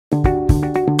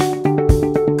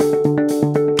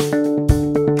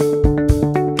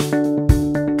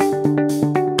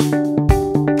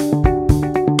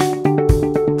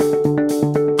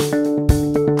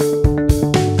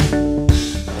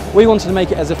we wanted to make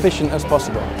it as efficient as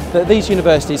possible. That these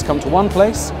universities come to one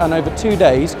place, and over 2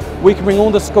 days we can bring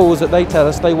all the schools that they tell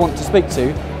us they want to speak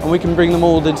to, and we can bring them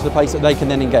all into the place that they can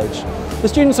then engage. The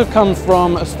students have come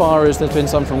from as far as, there's been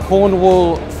some from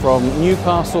Cornwall, from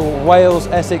Newcastle, Wales,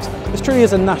 Essex. This truly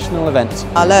is a national event.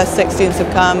 Our Lower Six students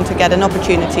have come to get an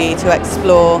opportunity to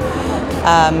explore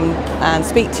and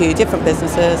speak to different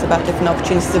businesses about different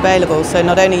opportunities available. So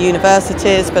not only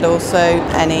universities, but also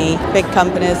any big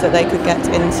companies that they could get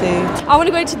into. I want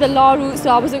to go to the law route, so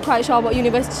I wasn't quite sure what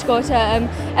university to go to.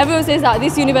 Everyone says that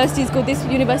this university is good,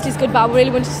 but I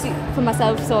really wanted to see it for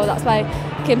myself, so that's why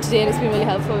I came today and it's been really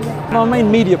helpful. Our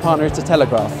main media partner is The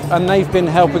Telegraph, and they've been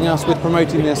helping us with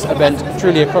promoting this event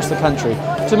truly across the country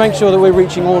to make sure that we're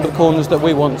reaching all the corners that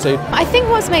we want to. I think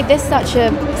what's made this such a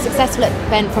successful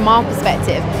event from our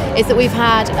perspective is that we've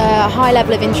had a high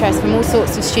level of interest from all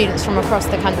sorts of students from across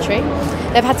the country.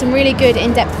 They've had some really good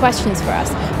in-depth questions for us,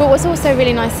 but what's also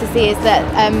really nice to see is that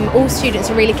all students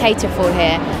are really catered for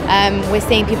here. We're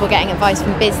seeing people getting advice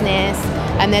from business,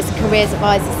 and there's a careers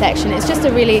advisor section. It's just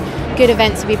a really good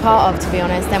event to be part of, to be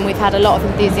honest, and we've had a lot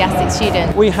of enthusiastic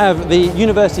students. We have the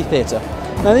University Theatre.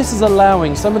 Now this is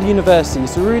allowing some of the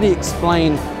universities to really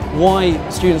explain why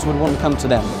students would want to come to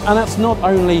them, and that's not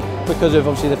only because of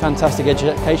obviously the fantastic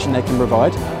education they can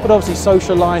provide, but obviously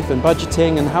social life and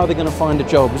budgeting and how they're going to find a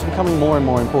job is becoming more and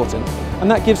more important, and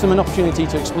that gives them an opportunity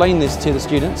to explain this to the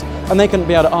students, and they can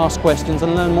be able to ask questions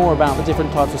and learn more about the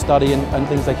different types of study and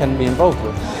things they can be involved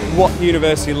with. What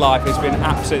University Life has been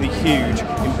absolutely huge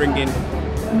in bringing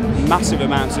massive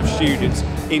amounts of students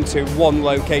into one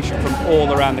location from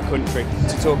all around the country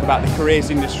to talk about the careers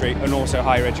industry and also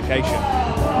higher education.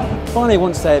 Finally, I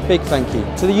want to say a big thank you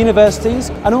to the universities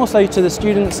and also to the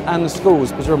students and the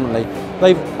schools predominantly.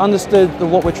 They've understood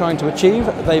what we're trying to achieve,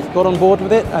 they've got on board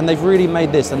with it, and they've really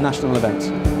made this a national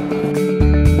event.